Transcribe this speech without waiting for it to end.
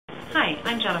Hi,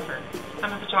 I'm Jennifer.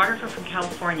 I'm a photographer from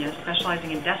California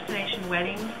specializing in destination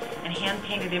weddings and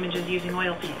hand-painted images using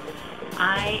oil paint.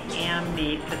 I am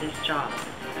made for this job.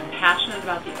 I'm passionate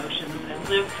about the oceans. I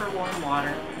live for warm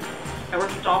water. I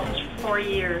worked with dolphins for 4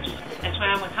 years. I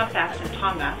swam with humpbacks in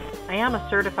Tonga. I am a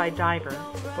certified diver,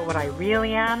 but what I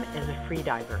really am is a free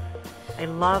diver. I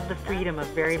love the freedom of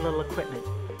very little equipment,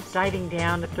 diving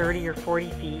down to 30 or 40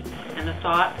 feet, and the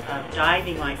thought of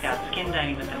diving like that, skin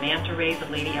diving with the manta rays of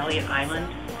Lady Elliot Island,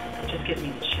 just gives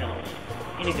me the chills,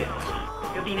 in a good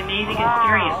way. It'll be an amazing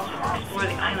experience to explore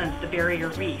the islands, the barrier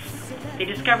reef. They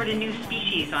discovered a new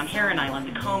species on Heron Island,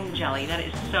 the comb jelly. That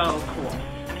is so cool.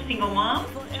 I'm a single mom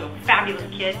to a fabulous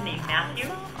kid named Matthew.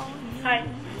 Hi.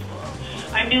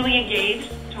 I'm newly engaged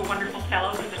to a wonderful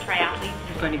fellow who's a triathlete.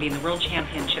 He's going to be in the World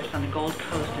Championships on the Gold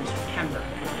Coast in September,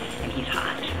 and he's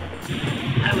hot.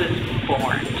 I was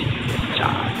born to do this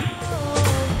job.